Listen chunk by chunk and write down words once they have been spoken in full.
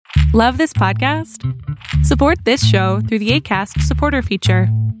Love this podcast? Support this show through the Acast supporter feature.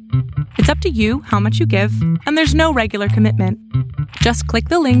 It's up to you how much you give, and there's no regular commitment. Just click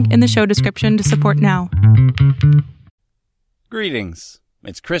the link in the show description to support now. Greetings.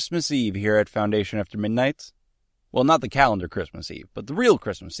 It's Christmas Eve here at Foundation After Midnight. Well, not the calendar Christmas Eve, but the real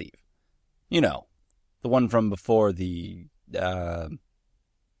Christmas Eve. You know, the one from before the,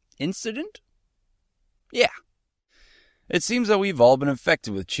 incident? Yeah. It seems that we've all been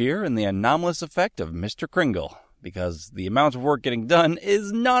infected with cheer and the anomalous effect of Mr. Kringle, because the amount of work getting done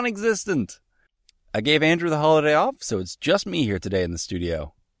is non-existent. I gave Andrew the holiday off, so it's just me here today in the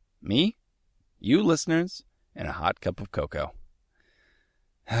studio. Me, you listeners, and a hot cup of cocoa.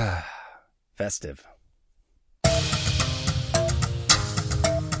 Festive.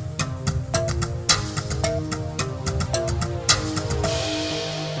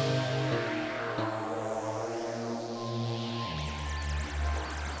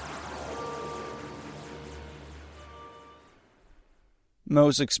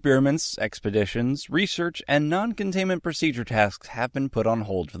 Most experiments, expeditions, research, and non-containment procedure tasks have been put on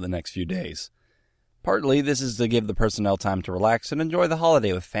hold for the next few days. Partly, this is to give the personnel time to relax and enjoy the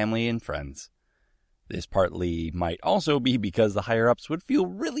holiday with family and friends. This partly might also be because the higher-ups would feel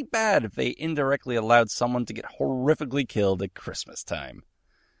really bad if they indirectly allowed someone to get horrifically killed at Christmas time.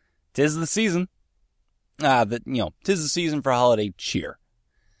 'Tis the season. Tis the season for holiday cheer.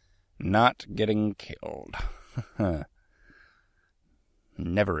 Not getting killed.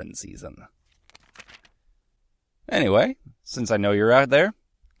 Never in season. Anyway, since I know you're out there,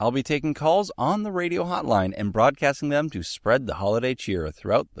 I'll be taking calls on the radio hotline and broadcasting them to spread the holiday cheer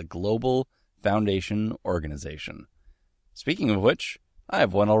throughout the global Foundation organization. Speaking of which, I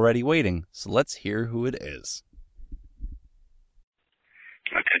have one already waiting, so let's hear who it is.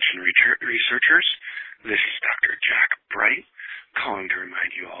 Attention researchers, this is Dr. Jack Bright, calling to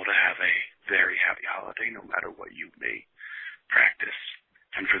remind you all to have a very happy holiday no matter what you may practice.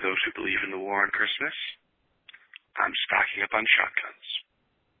 And for those who believe in the war on Christmas, I'm stocking up on shotguns.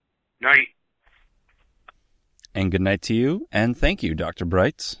 Night. And good night to you, and thank you, Dr.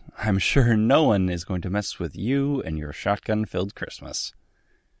 Bright. I'm sure no one is going to mess with you and your shotgun-filled Christmas.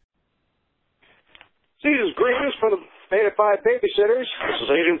 Season's greetings from the Beta 5 babysitters. This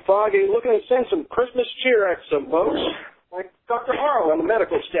is Agent Foggy looking to send some Christmas cheer at some folks, like Dr. Harlow and the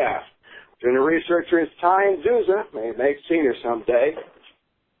medical staff. Junior researchers Ty and Zuza may make senior someday.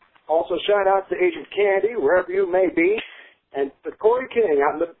 Also, shout out to Agent Candy, wherever you may be, and to Corey King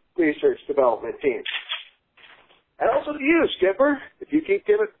on the research development team. And also to you, Skipper. If you keep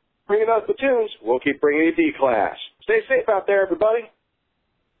bringing us the tunes, we'll keep bringing you D-Class. Stay safe out there, everybody.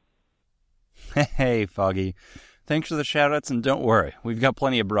 Hey, Foggy. Thanks for the shout-outs, and don't worry. We've got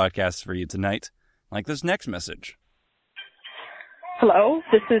plenty of broadcasts for you tonight, like this next message. Hello,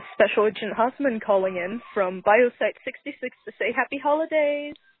 this is Special Agent Hosman calling in from Biosite 66 to say happy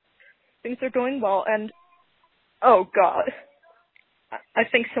holidays. Things are going well, and oh god, I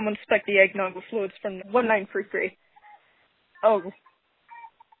think someone spiked the eggnog with fluids from 1933. Oh,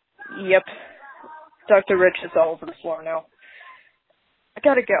 yep. Dr. Rich is all over the floor now. I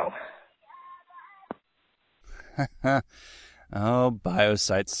gotta go. Oh,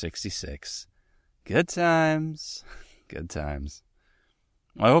 Biosite 66. Good times. Good times.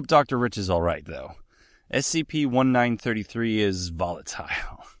 I hope Dr. Rich is alright, though. SCP-1933 is volatile.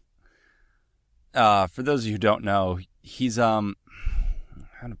 For those of you who don't know, he's, how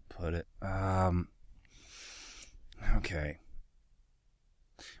to put it? Okay.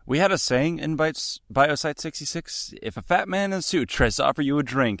 We had a saying in Biosite 66, if a fat man in a suit tries to offer you a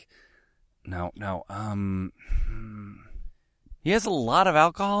drink, he has a lot of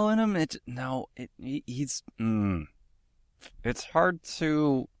alcohol in him. It's hard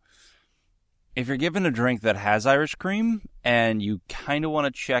to, if you're given a drink that has Irish cream and you kind of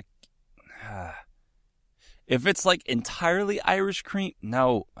want to check, if it's like entirely Irish cream,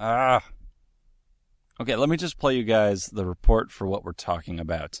 Okay, let me just play you guys the report for what we're talking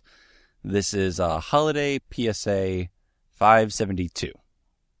about. This is Holiday PSA 572.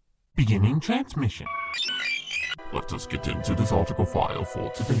 Beginning transmission. Let us get into this article file for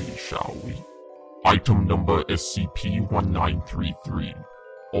today, shall we? Item number SCP-1933.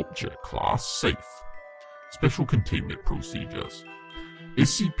 Object Class Safe. Special Containment Procedures.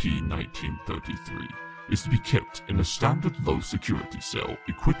 SCP-1933 is to be kept in a standard low-security cell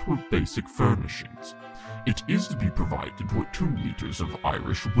equipped with basic furnishings. It is to be provided with 2 liters of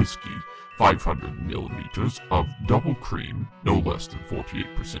Irish whiskey, 500 milliliters of double cream, no less than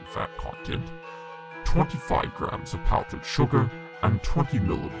 48% fat content, 25 grams of powdered sugar, and 20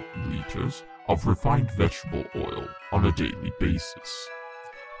 milliliters of refined vegetable oil on a daily basis.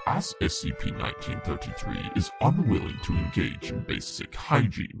 As SCP-1933 is unwilling to engage in basic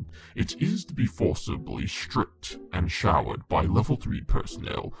hygiene, it is to be forcibly stripped and showered by Level 3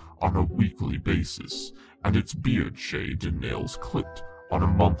 personnel on a weekly basis, and its beard shaved and nails clipped on a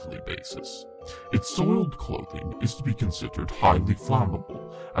monthly basis. Its soiled clothing is to be considered highly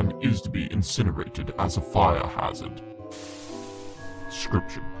flammable and is to be incinerated as a fire hazard.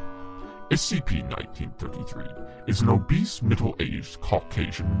 Description: SCP-1933 is an obese middle-aged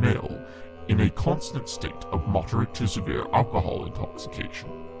Caucasian male in a constant state of moderate to severe alcohol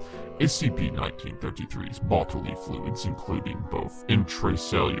intoxication. SCP-1933's bodily fluids, including both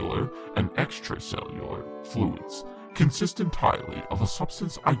intracellular and extracellular fluids, consist entirely of a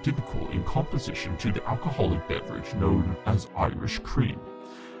substance identical in composition to the alcoholic beverage known as Irish cream.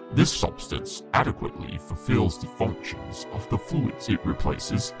 This substance adequately fulfills the functions of the fluids it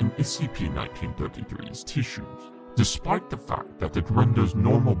replaces in SCP-1933's tissues, despite the fact that it renders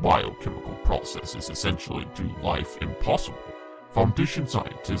normal biochemical processes essentially to life impossible. Foundation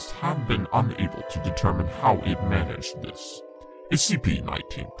scientists have been unable to determine how it managed this.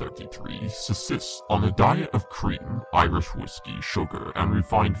 SCP-1933 subsists on a diet of cream, Irish whiskey, sugar, and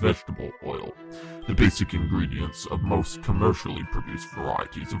refined vegetable oil, the basic ingredients of most commercially produced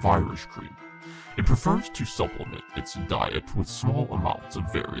varieties of Irish cream. It prefers to supplement its diet with small amounts of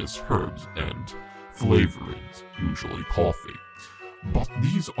various herbs and flavorings, usually coffee, but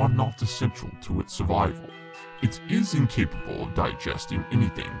these are not essential to its survival. It is incapable of digesting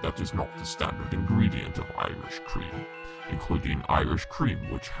anything that is not the standard ingredient of Irish cream, including Irish cream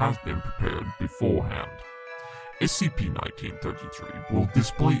which has been prepared beforehand. SCP-1933 will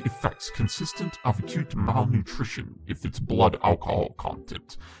display effects consistent of acute malnutrition if its blood alcohol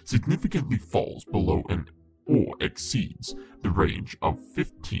content significantly falls below or exceeds the range of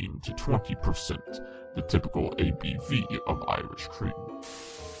 15 to 20%, the typical ABV of Irish cream.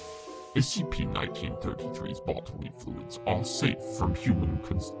 SCP-1933's bodily fluids are safe for human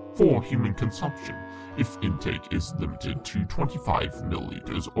consumption if intake is limited to 25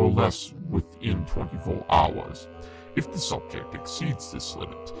 milliliters or less within 24 hours. If the subject exceeds this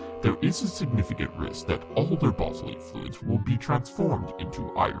limit, there is a significant risk that all their bodily fluids will be transformed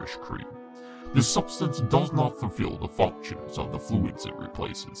into Irish cream. This substance does not fulfill the functions of the fluids it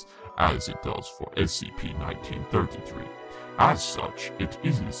replaces, as it does for SCP-1933. As such, it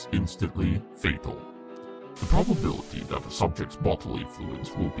is instantly fatal. The probability that a subject's bodily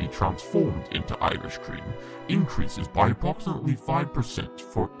fluids will be transformed into Irish cream increases by approximately 5%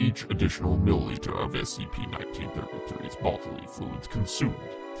 for each additional milliliter of SCP-1933's bodily fluids consumed.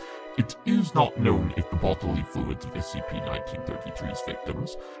 It is not known if the bodily fluids of SCP-1933's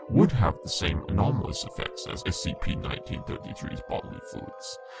victims would have the same anomalous effects as SCP-1933's bodily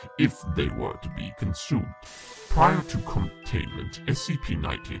fluids if they were to be consumed. Prior to containment,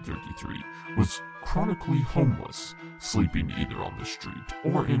 SCP-1933 was chronically homeless, sleeping either on the street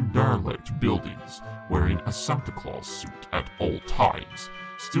or in derelict buildings, wearing a Santa Claus suit at all times,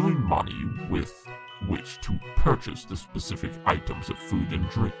 stealing money with which to purchase the specific items of food and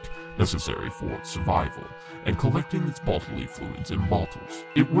drink necessary for its survival, and collecting its bodily fluids in bottles.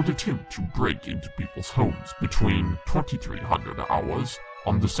 It would attempt to break into people's homes between 2300 hours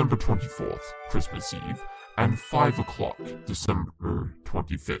on December 24th, Christmas Eve, and 5 o'clock, December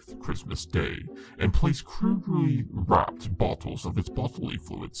 25th, Christmas Day, and place crudely wrapped bottles of its bodily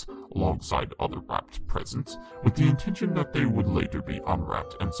fluids alongside other wrapped presents, with the intention that they would later be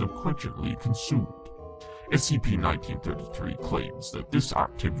unwrapped and subsequently consumed. SCP-1933 claims that this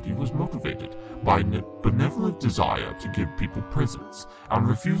activity was motivated by a benevolent desire to give people presents, and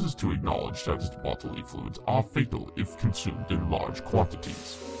refuses to acknowledge that its bodily fluids are fatal if consumed in large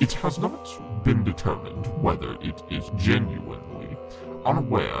quantities. It has not been determined whether it is genuinely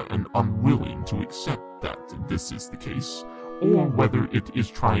unaware and unwilling to accept that this is the case, or whether it is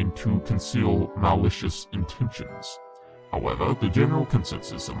trying to conceal malicious intentions. However, the general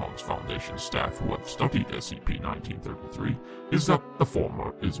consensus amongst Foundation staff who have studied SCP-1933 is that the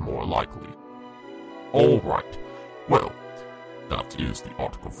former is more likely. Alright, well, that is the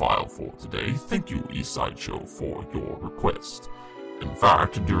article file for today. Thank you, eSideshow, for your request. In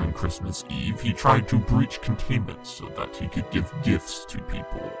fact, during Christmas Eve, he tried to breach containment so that he could give gifts to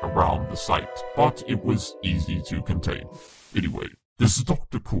people around the site, but it was easy to contain. Anyway, this is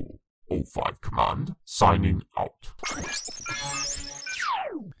Dr. Cool. 05 Command, signing out.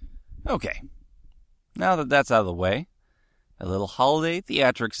 Okay, now that that's out of the way, a little holiday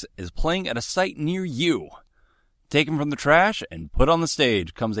theatrics is playing at a site near you. Taken from the trash and put on the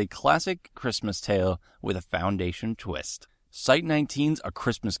stage comes a classic Christmas tale with a Foundation twist. Site 19's A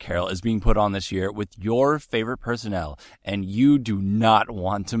Christmas Carol is being put on this year with your favorite personnel, and you do not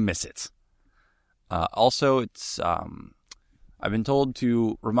want to miss it. Also, I've been told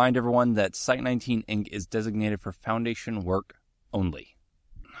to remind everyone that Site 19 Inc. is designated for foundation work only.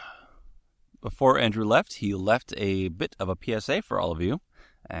 Before Andrew left, he left a bit of a PSA for all of you,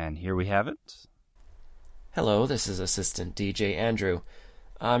 and here we have it. Hello, this is Assistant DJ Andrew.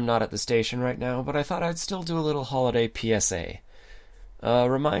 I'm not at the station right now, but I thought I'd still do a little holiday PSA. A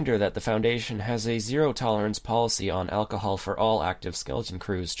reminder that the Foundation has a zero-tolerance policy on alcohol for all active skeleton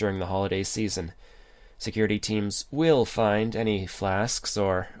crews during the holiday season. Security teams will find any flasks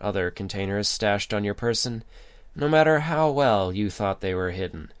or other containers stashed on your person, no matter how well you thought they were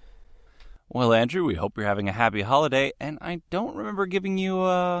hidden. Well, Andrew, we hope you're having a happy holiday, and I don't remember giving you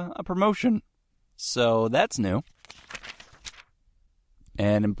a promotion, so that's new.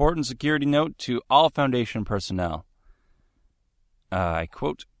 An important security note to all Foundation personnel. I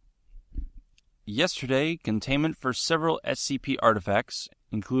quote, "Yesterday, containment for several SCP artifacts,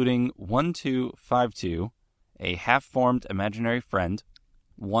 including 1252, a half-formed imaginary friend,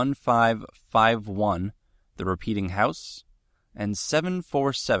 1551, the repeating house, and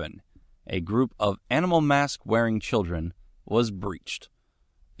 747, a group of animal mask-wearing children, was breached.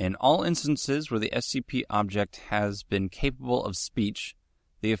 In all instances where the SCP object has been capable of speech,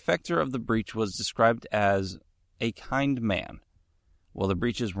 the effector of the breach was described as a kind man. While the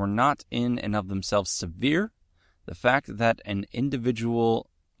breaches were not in and of themselves severe, the fact that an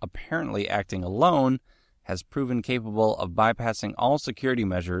individual apparently acting alone has proven capable of bypassing all security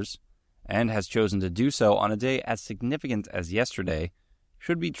measures and has chosen to do so on a day as significant as yesterday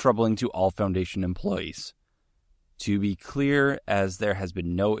should be troubling to all Foundation employees. To be clear, as there has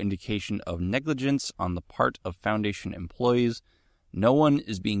been no indication of negligence on the part of Foundation employees, no one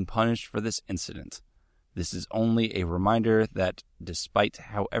is being punished for this incident. This is only a reminder that, despite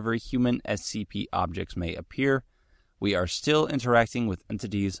however human SCP objects may appear, we are still interacting with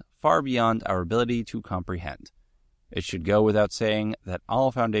entities far beyond our ability to comprehend. It should go without saying that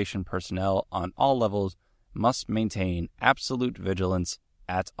all Foundation personnel on all levels must maintain absolute vigilance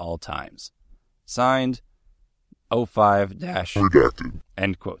at all times. Signed, 05-Redacted.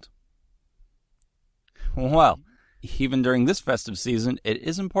 End quote. Well, even during this festive season, it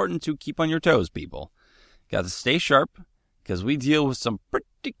is important to keep on your toes, people. Got to stay sharp, because we deal with some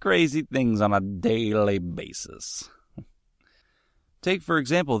pretty crazy things on a daily basis. Take, for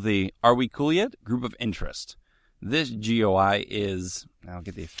example, the Are We Cool Yet? Group of interest. This GOI is, I'll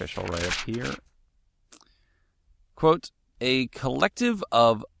get the official right up here, quote, a collective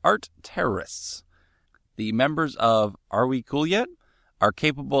of art terrorists. The members of Are We Cool Yet? Are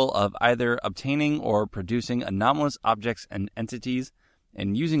capable of either obtaining or producing anomalous objects and entities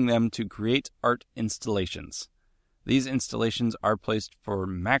and using them to create art installations. These installations are placed for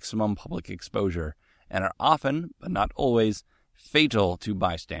maximum public exposure and are often, but not always, fatal to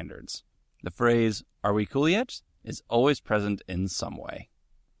bystanders. The phrase, "Are we cool yet?" is always present in some way.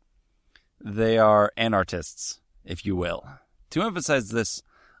 They are anarchists, if you will. To emphasize this,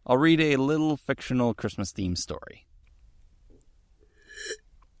 I'll read a little fictional Christmas-themed story.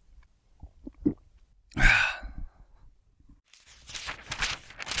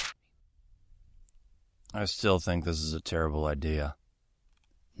 I still think this is a terrible idea.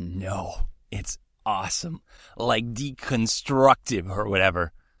 No, it's awesome. Like deconstructive or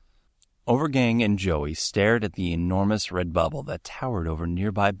whatever. Overgang and Joey stared at the enormous red bubble that towered over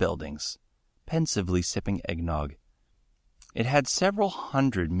nearby buildings, pensively sipping eggnog. It had several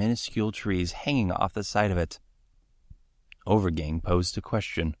hundred minuscule trees hanging off the side of it. Overgang posed a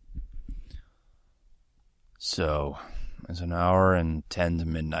question. So, it's an hour and 10 to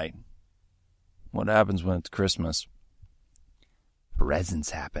midnight. What happens when it's Christmas?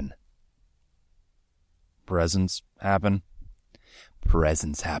 Presents happen. Presents happen?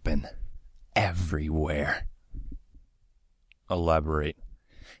 Presents happen. Everywhere. Elaborate.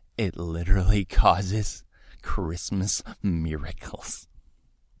 It literally causes Christmas miracles.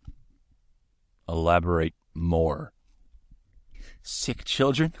 Elaborate more. Sick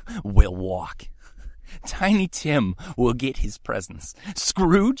children will walk. Tiny Tim will get his presents.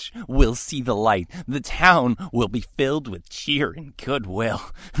 Scrooge will see the light. The town will be filled with cheer and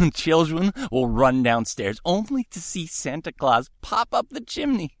goodwill. Children will run downstairs only to see Santa Claus pop up the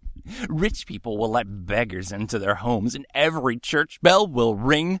chimney. Rich people will let beggars into their homes, and every church bell will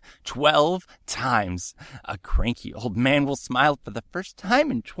ring 12 times. A cranky old man will smile for the first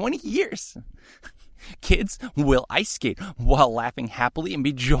time in 20 years. Kids will ice skate while laughing happily and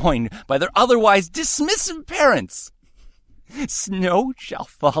be joined by their otherwise dismissive parents. Snow shall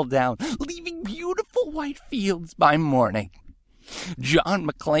fall down, leaving beautiful white fields by morning. John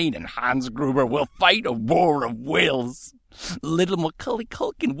McClane and Hans Gruber will fight a war of wills. Little Macaulay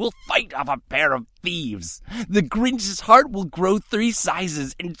Culkin will fight off a pair of thieves. The Grinch's heart will grow 3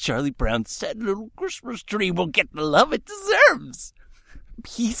 sizes, and Charlie Brown's sad little Christmas tree will get the love it deserves.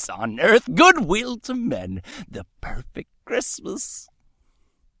 Peace on earth, goodwill to men, the perfect Christmas.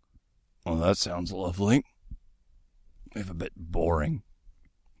 Well, that sounds lovely. If a bit boring.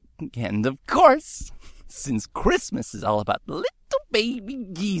 And of course, since Christmas is all about the little baby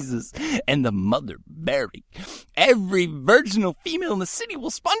Jesus and the mother Mary, every virginal female in the city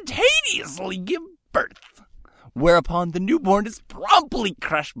will spontaneously give birth, whereupon the newborn is promptly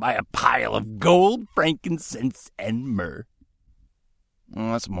crushed by a pile of gold, frankincense, and myrrh.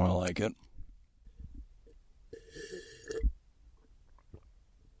 Well, that's more like it.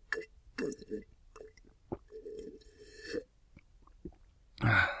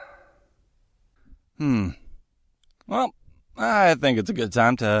 Well, I think it's a good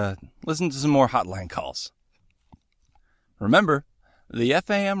time to listen to some more hotline calls. Remember, the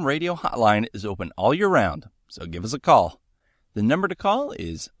FAM radio hotline is open all year round, so give us a call. The number to call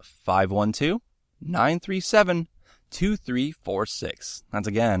is 512-937-2346. That's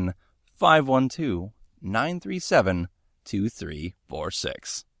again,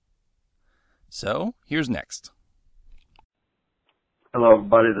 512-937-2346. So, here's next. Hello,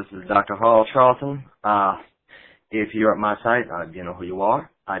 everybody. This is Dr. Harl Charlton. If you're at my site, you know who you are.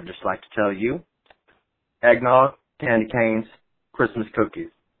 I'd just like to tell you, eggnog, candy canes, Christmas cookies.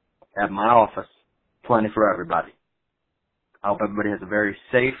 At my office, plenty for everybody. I hope everybody has a very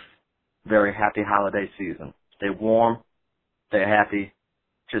safe, very happy holiday season. Stay warm, stay happy.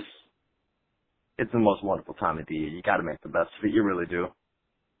 It's the most wonderful time of the year. You got to make the best of it. You really do.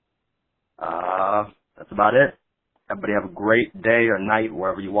 That's about it. Everybody have a great day or night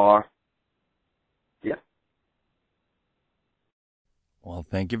wherever you are. Yeah. Well,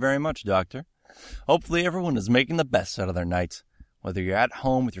 thank you very much, Doctor. Hopefully everyone is making the best out of their night. Whether you're at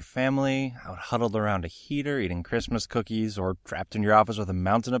home with your family, out huddled around a heater eating Christmas cookies, or trapped in your office with a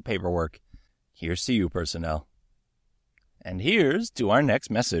mountain of paperwork, here's to you, personnel. And here's to our next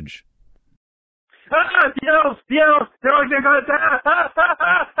message. Dios, they're gonna die.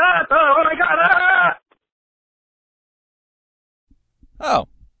 Oh my God! Oh,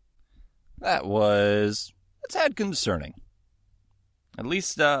 that was a tad concerning. At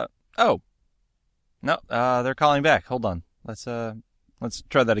least, no, they're calling back. Hold on. Let's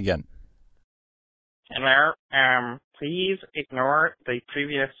try that again. Hello, please ignore the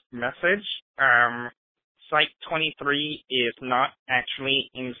previous message. Site 23 is not actually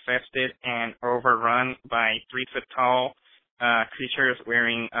infested and overrun by 3-foot-tall creatures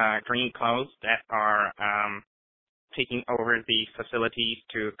wearing green clothes that are taking over the facilities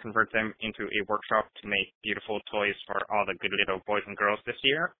to convert them into a workshop to make beautiful toys for all the good little boys and girls this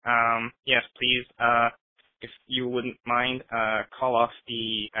year. Yes, please, if you wouldn't mind, call off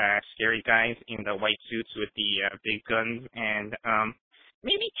the scary guys in the white suits with the big guns, and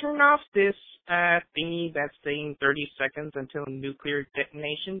maybe turn off this thingy that's saying 30 seconds until nuclear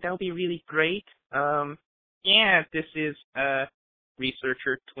detonation. That would be really great. Yeah, this is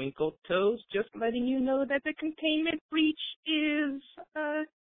researcher Twinkle Toes, just letting you know that the containment breach is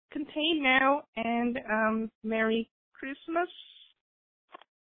contained now, and Merry Christmas.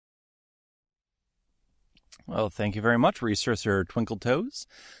 Well, thank you very much, researcher Twinkle Toes.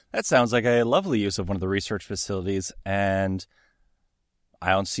 That sounds like a lovely use of one of the research facilities, and I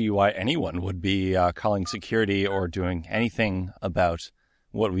don't see why anyone would be calling security or doing anything about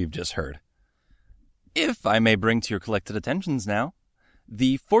what we've just heard. If I may bring to your collected attentions now,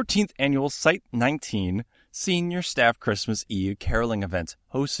 the 14th annual Site 19 Senior Staff Christmas Eve caroling event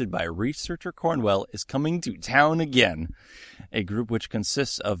hosted by Researcher Cornwell is coming to town again. A group which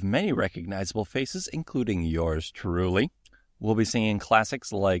consists of many recognizable faces, including yours truly. We'll be singing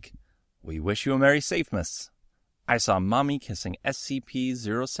classics like We Wish You a Merry Safemas, I Saw Mommy Kissing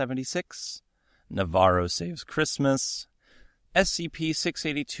SCP-076, Navarro Saves Christmas,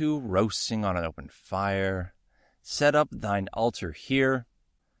 SCP-682 Roasting on an Open Fire, Set Up Thine Altar Here,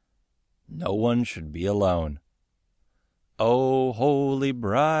 No One Should Be Alone, Oh Holy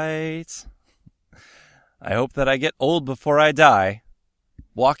Bright, I Hope That I Get Old Before I Die,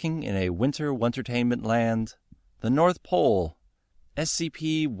 Walking in a Winter Wontertainment Land, The North Pole,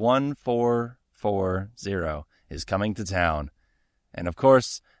 SCP-1440 is coming to town, and of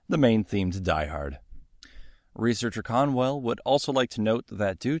course, the main theme to Die Hard. Researcher Conwell would also like to note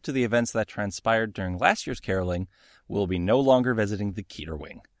that due to the events that transpired during last year's caroling, we'll be no longer visiting the Keter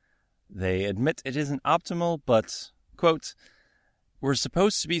Wing. They admit it isn't optimal, but, quote, we're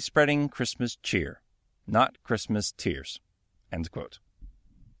supposed to be spreading Christmas cheer, not Christmas tears, End quote.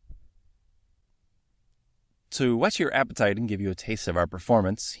 To whet your appetite and give you a taste of our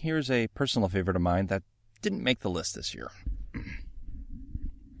performance, here's a personal favorite of mine that didn't make the list this year.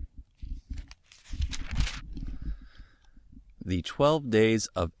 The 12 Days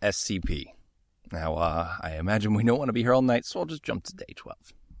of SCP. Now, I imagine we don't want to be here all night, so I'll just jump to day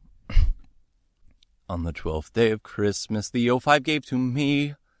 12. On the 12th day of Christmas, the O5 gave to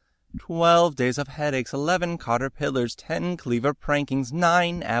me 12 days of headaches, 11 caterpillars, 10 cleaver prankings,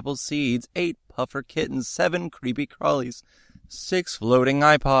 9 apple seeds, 8 puffer kittens, 7 creepy crawlies, 6 floating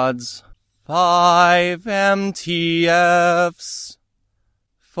iPods, 5 MTFs,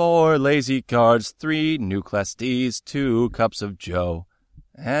 4 lazy cards, 3 new class Ds, 2 cups of Joe,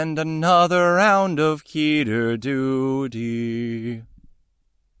 and another round of Keter Duty.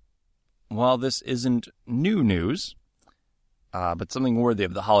 While this isn't new news, but something worthy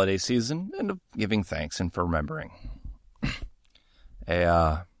of the holiday season and of giving thanks and for remembering.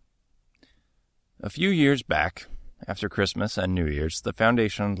 A few years back, after Christmas and New Year's, the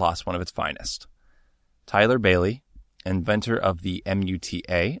Foundation lost one of its finest. Tyler Bailey, inventor of the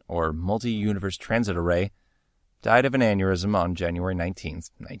MUTA, or Multi-Universe Transit Array, died of an aneurysm on January 19th,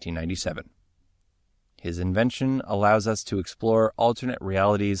 1997. His invention allows us to explore alternate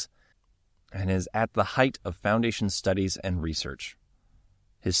realities and is at the height of Foundation studies and research.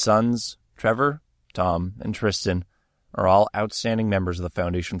 His sons, Trevor, Tom, and Tristan, are all outstanding members of the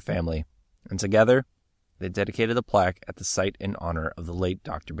Foundation family, and together, they dedicated a plaque at the site in honor of the late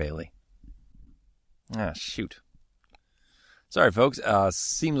Dr. Bailey. Shoot. Sorry, folks,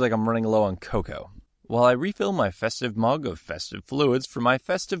 seems like I'm running low on cocoa. While I refill my festive mug of festive fluids for my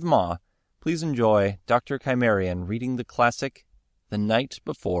festive maw, please enjoy Dr. Chimerian reading the classic, The Night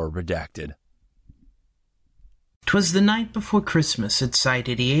Before Redacted. 'Twas the night before Christmas at Site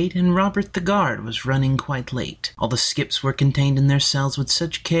 88, and Robert the guard was running quite late. All the skips were contained in their cells with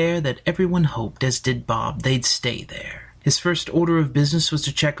such care that everyone hoped, as did Bob, they'd stay there. His first order of business was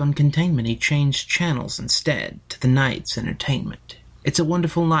to check on containment. He changed channels instead, to the night's entertainment. It's a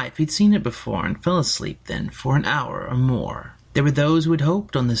Wonderful Life. He'd seen it before and fell asleep then for an hour or more. There were those who had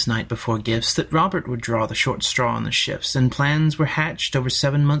hoped on this night before gifts that Robert would draw the short straw on the shifts, and plans were hatched over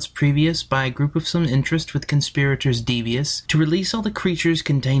 7 months previous by a group of some interest with conspirators devious to release all the creatures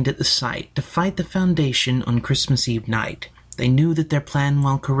contained at the site to fight the Foundation on Christmas Eve night. They knew that their plan,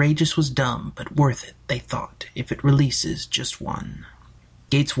 while courageous, was dumb, but worth it, they thought, if it releases just one.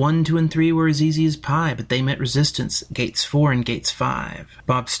 Gates 1, 2, and 3 were as easy as pie, but they met resistance at Gates 4 and Gates 5.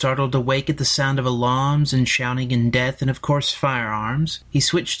 Bob startled awake at the sound of alarms and shouting and death and, of course, firearms. He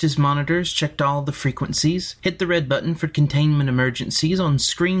switched his monitors, checked all the frequencies, hit the red button for containment emergencies. On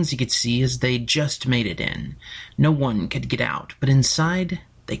screens he could see as they just made it in. No one could get out, but inside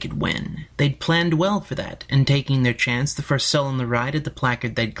they could win. They'd planned well for that, and taking their chance, the first cell on the right at the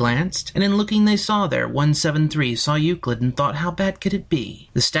placard they'd glanced, and in looking they saw there 173, saw Euclid, and thought, how bad could it be?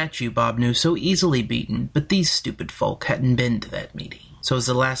 The statue, Bob knew, so easily beaten, but these stupid folk hadn't been to that meeting. So as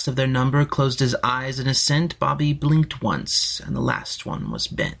the last of their number closed his eyes in assent, Bobby blinked once, and the last one was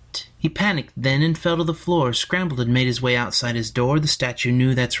bent. He panicked then and fell to the floor, scrambled and made his way outside his door. The statue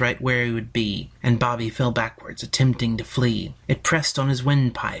knew that's right where he would be, and Bobby fell backwards, attempting to flee. It pressed on his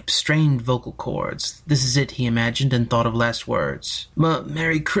windpipe, strained vocal cords. This is it, he imagined, and thought of last words.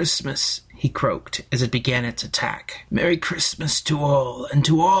 Merry Christmas, he croaked as it began its attack. Merry Christmas to all, and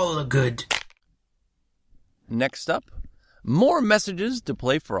to all a good... Next up, more messages to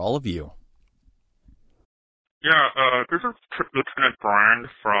play for all of you. Yeah, this is Lieutenant Brand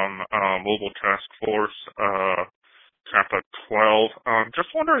from Mobile Task Force, Kappa 12. Just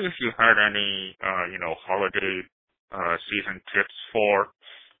wondering if you had any, holiday season tips for,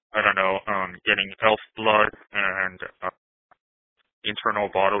 getting elf blood and internal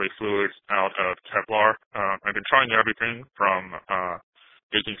bodily fluids out of Kevlar. I've been trying everything from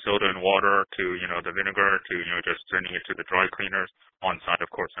baking soda and water to, the vinegar to, just sending it to the dry cleaners on site. Of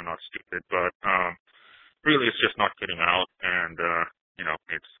course, I'm not stupid, but really it's just not getting out, and,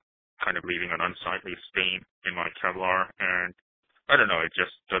 it's kind of leaving an unsightly stain in my Kevlar, and I don't know, it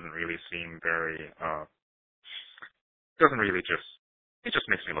just doesn't really seem very, it just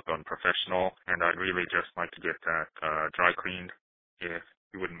makes me look unprofessional, and I'd really just like to get that dry cleaned, if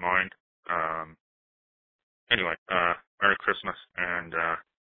you wouldn't mind. Anyway, Merry Christmas, and I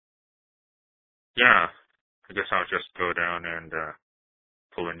guess I'll just go down and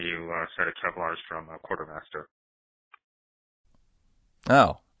pull a new set of Kevlars from Quartermaster.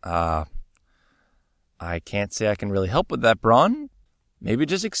 I can't say I can really help with that, Braun. Maybe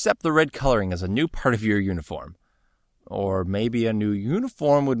just accept the red coloring as a new part of your uniform. Or maybe a new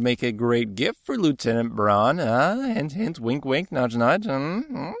uniform would make a great gift for Lieutenant Braun. Hint, hint, wink, wink, nudge, nudge.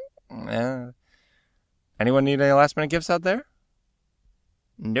 Anyone need any last-minute gifts out there?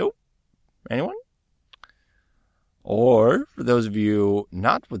 Nope. Anyone? Or, for those of you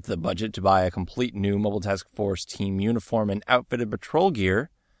not with the budget to buy a complete new Mobile Task Force team uniform and outfitted patrol gear,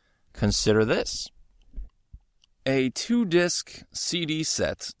 consider this. A 2-disc CD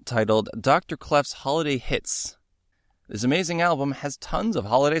set titled Dr. Clef's Holiday Hits. This amazing album has tons of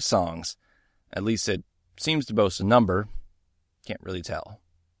holiday songs. At least it seems to boast a number. Can't really tell.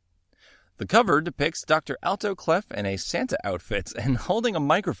 The cover depicts Dr. Alto Clef in a Santa outfit and holding a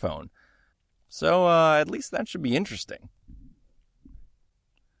microphone. So, at least that should be interesting.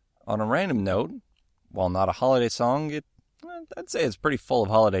 On a random note, while not a holiday song, I'd say it's pretty full of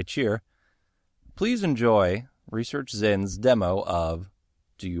holiday cheer. Please enjoy Research Zin's demo of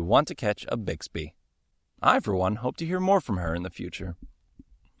Do You Want to Catch a Bixby? I, for one, hope to hear more from her in the future.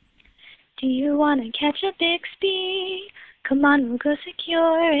 Do you want to catch a Bixby? Come on, we'll go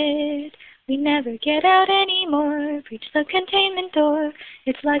secure it. We never get out anymore. Breach the containment door.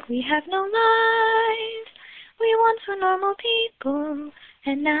 It's like we have no lives. We once were normal people,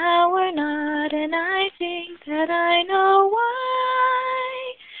 and now we're not, and I think that I know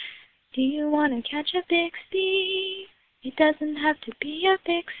why. Do you want to catch a Bixby? It doesn't have to be a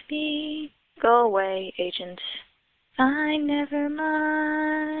Bixby. Go away, agent. Fine, never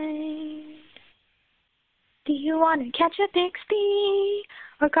mind. Do you want to catch a Bixby?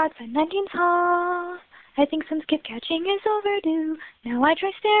 Or Godside 19's Hall? I think some skip catching is overdue. Now I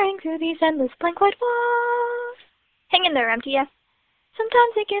try staring through these endless blank white walls. Hang in there, MTF.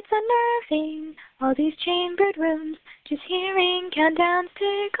 Sometimes it gets unnerving, all these chambered rooms, just hearing countdowns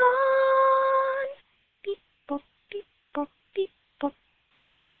tick on. Beep, bop, beep, bop, beep, bop.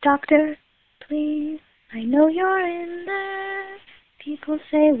 Doctor, please, I know you're in there. People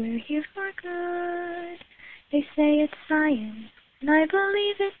say we're here for good. They say it's science, and I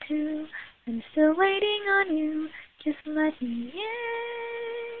believe it too. I'm still waiting on you, just let me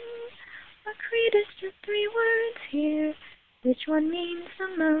in. Our creed is just 3 words here. Which one means the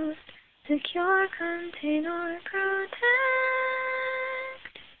most? Secure, contain, or protect?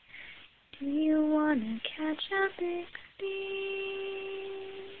 Do you want to catch a Bixby?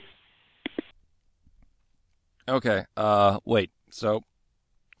 Okay, wait. So,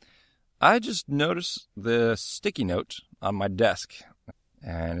 I just noticed the sticky note on my desk,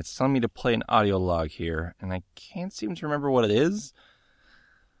 and it's telling me to play an audio log here, and I can't seem to remember what it is,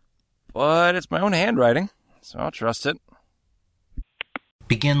 but it's my own handwriting, so I'll trust it.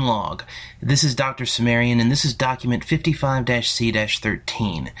 Begin log. This is Dr. Sumerian, and this is document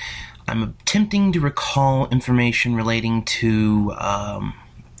 55-C-13. I'm attempting to recall information relating to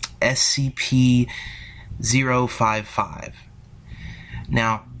SCP-055.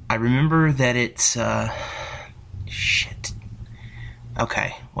 Now, I remember that it's, shit.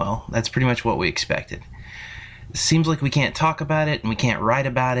 Okay, well, that's pretty much what we expected. It seems like we can't talk about it, and we can't write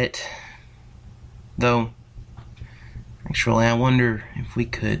about it. Though, actually, I wonder if we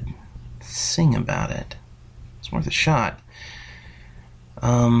could sing about it. It's worth a shot.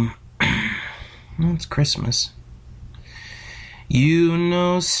 Well, it's Christmas. You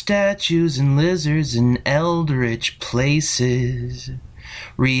know, statues and lizards in eldritch places,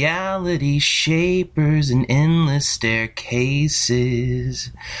 reality shapers and endless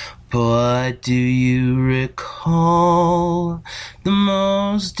staircases. But do you recall the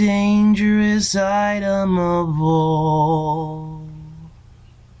most dangerous item of all?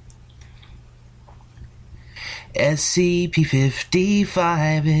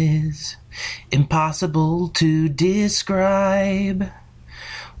 SCP-55 is impossible to describe.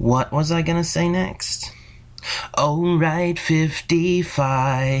 What was I gonna say next? Oh, right,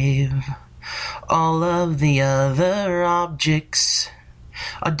 55. All of the other objects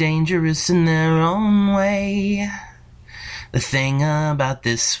are dangerous in their own way. The thing about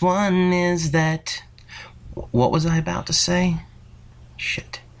this one is that... What was I about to say?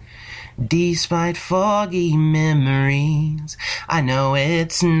 Shit. Despite foggy memories, I know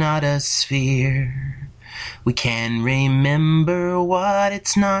it's not a sphere. We can remember what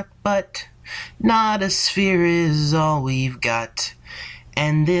it's not, but not a sphere is all we've got.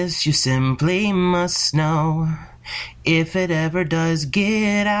 And this you simply must know. If it ever does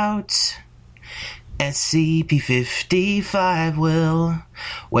get out, SCP-55 will...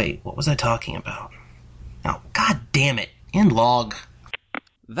 Wait, what was I talking about? Oh, god damn it. End log.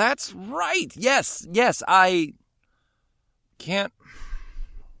 That's right. Yes, I can't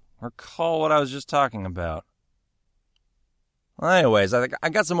recall what I was just talking about. Well, anyways, I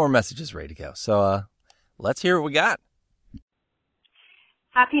got some more messages ready to go. So, let's hear what we got.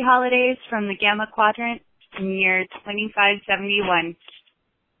 Happy holidays from the Gamma Quadrant in year 2571.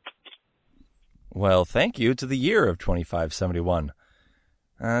 Well, thank you to the year of 2571.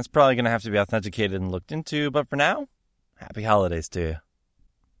 It's probably going to have to be authenticated and looked into, but for now, happy holidays to you.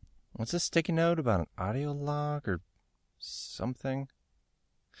 What's this sticky note about an audio log or something?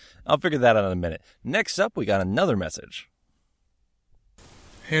 I'll figure that out in a minute. Next up, we got another message.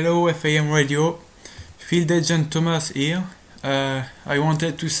 Hello, FAM Radio. Field Agent Thomas here. I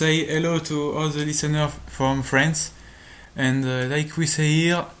wanted to say hello to all the listeners from France. And like we say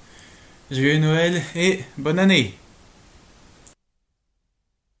here, Joyeux Noël et bonne année.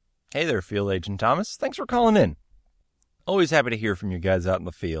 Hey there, Field Agent Thomas. Thanks for calling in. Always happy to hear from you guys out in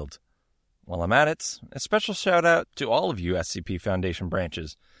the field. While I'm at it, a special shout out to all of you SCP Foundation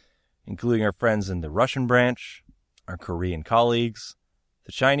branches, including our friends in the Russian branch, our Korean colleagues,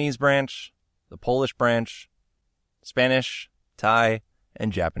 the Chinese branch, the Polish branch, Spanish, Thai,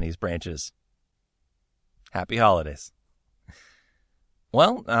 and Japanese branches. Happy holidays.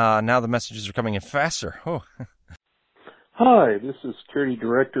 Well, now the messages are coming in faster. Oh. Hi, this is Security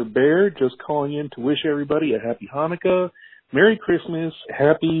Director Bear, just calling in to wish everybody a happy Hanukkah, Merry Christmas,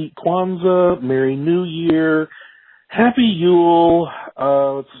 Happy Kwanzaa, Merry New Year, Happy Yule,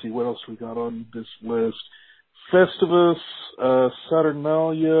 let's see, what else we got on this list? Festivus,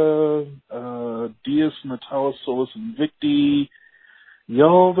 Saturnalia, Dies Natalis Solus Invicti,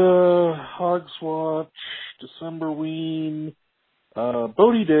 Yalda, Hogswatch, Decemberween,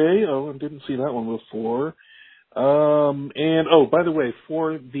 Bodhi Day, I didn't see that one before. And, oh, by the way,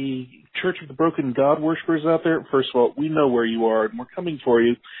 for the Church of the Broken God worshippers out there, first of all, we know where you are and we're coming for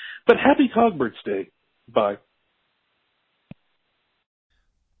you, but happy Cogbert's Day. Bye.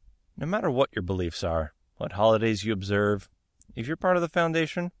 No matter what your beliefs are, what holidays you observe, if you're part of the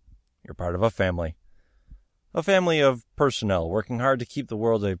Foundation, you're part of a family. A family of personnel working hard to keep the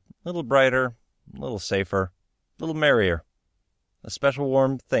world a little brighter, a little safer, a little merrier. A special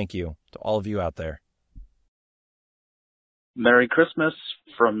warm thank you to all of you out there. Merry Christmas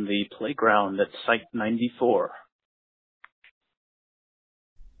from the playground at Site 94.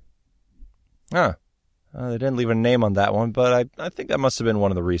 They didn't leave a name on that one, but I think that must have been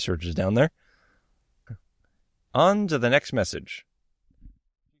one of the researchers down there. On to the next message.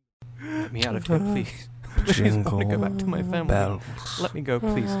 Let me out of here, please. Jingle I want to go back to my family. Bells. Let me go,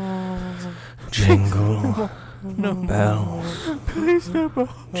 please. Jingle no. bells. Please, no.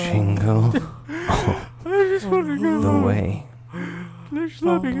 Jingle I just want to go the home. way. Just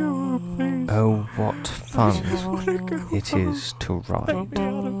let me go home, please. Oh, what fun it home. is to ride Let me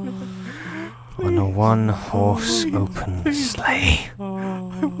out of here. on a one-horse open sleigh.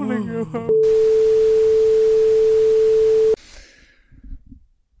 I want to go home.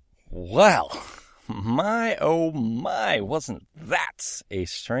 Well, my oh my, wasn't that a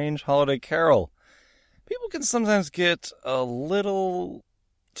strange holiday carol? People can sometimes get a little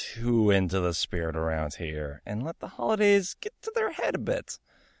too into the spirit around here and let the holidays get to their head a bit.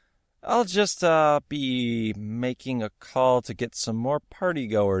 I'll just be making a call to get some more party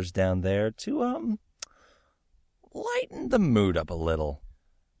goers down there to lighten the mood up a little.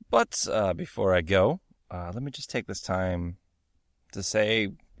 But before I go, let me just take this time to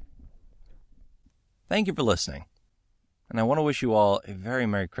say thank you for listening. And I want to wish you all a very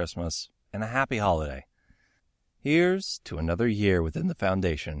Merry Christmas and a Happy Holiday. Here's to another year within the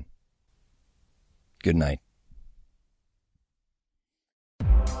Foundation. Good night.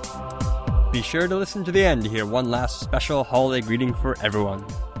 Be sure to listen to the end to hear one last special holiday greeting for everyone.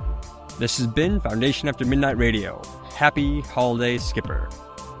 This has been Foundation After Midnight Radio. Happy Holiday Skipper.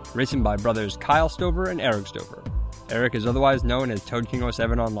 Written by brothers Kyle Stover and Eric Stover. Eric is otherwise known as Toad King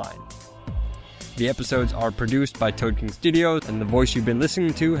 07 online. The episodes are produced by Toad King Studios, and the voice you've been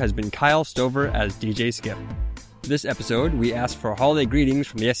listening to has been Kyle Stover as DJ Skip. This episode, we asked for holiday greetings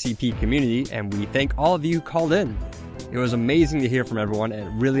from the SCP community, and we thank all of you who called in. It was amazing to hear from everyone, and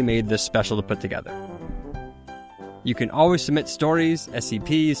it really made this special to put together. You can always submit stories,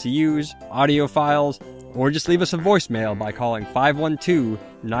 SCPs to use, audio files, or just leave us a voicemail by calling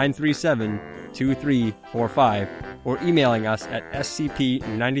 512-937-2345 or emailing us at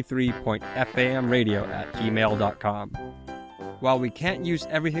scp93.famradio@gmail.com. While we can't use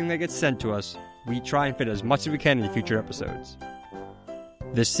everything that gets sent to us, we try and fit as much as we can in future episodes.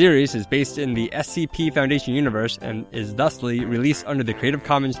 This series is based in the SCP Foundation universe and is thusly released under the Creative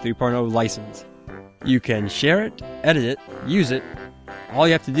Commons 3.0 license. You can share it, edit it, use it. All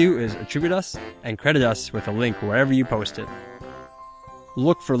you have to do is attribute us and credit us with a link wherever you post it.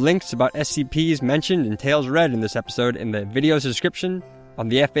 Look for links about SCPs mentioned and tales read in this episode in the video's description, on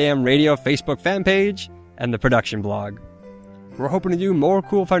the FAM Radio Facebook fan page, and the production blog. We're hoping to do more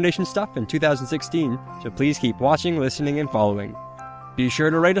cool Foundation stuff in 2016, so please keep watching, listening, and following. Be sure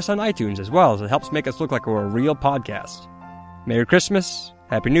to rate us on iTunes as well, as it helps make us look like we're a real podcast. Merry Christmas,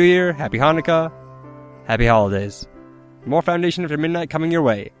 Happy New Year, Happy Hanukkah, Happy Holidays. More Foundation After Midnight coming your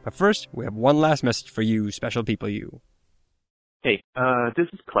way, but first, we have one last message for you, special people you. Hey, this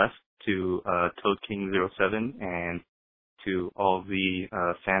is Clef to Toad King 07 and to all the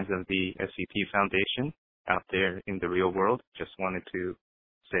fans of the SCP Foundation out there in the real world. Just wanted to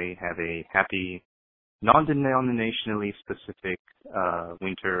say have a happy, non-denominationally specific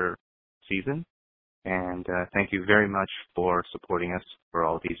winter season. And thank you very much for supporting us for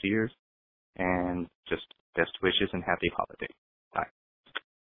all these years. And just best wishes and happy holidays.